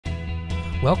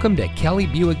Welcome to Kelley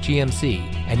Buick GMC,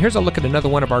 and here's a look at another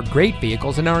one of our great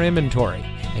vehicles in our inventory,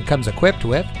 and comes equipped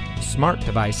with smart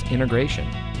device integration,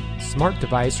 smart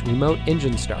device remote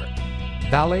engine start,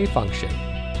 valet function,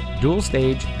 dual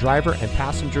stage driver and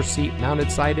passenger seat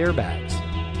mounted side airbags,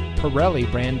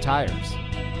 Pirelli brand tires,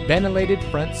 ventilated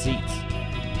front seats,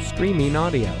 streaming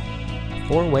audio,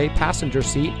 4-way passenger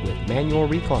seat with manual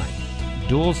recline,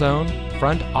 dual zone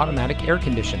front automatic air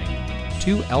conditioning,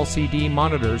 2 LCD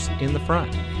monitors in the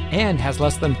front, and has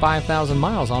less than 5,000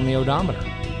 miles on the odometer.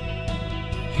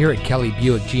 Here at Kelley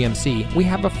Buick GMC, we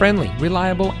have a friendly,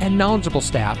 reliable, and knowledgeable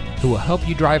staff who will help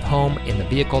you drive home in the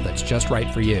vehicle that's just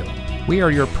right for you. We are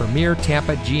your premier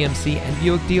Tampa GMC and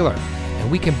Buick dealer,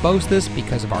 and we can boast this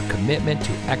because of our commitment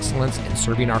to excellence in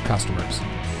serving our customers.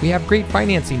 We have great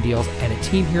financing deals and a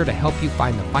team here to help you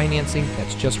find the financing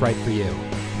that's just right for you.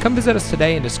 Come visit us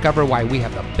today and discover why we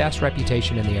have the best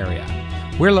reputation in the area.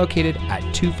 We're located at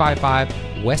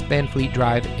 255 West Van Fleet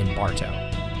Drive in Bartow.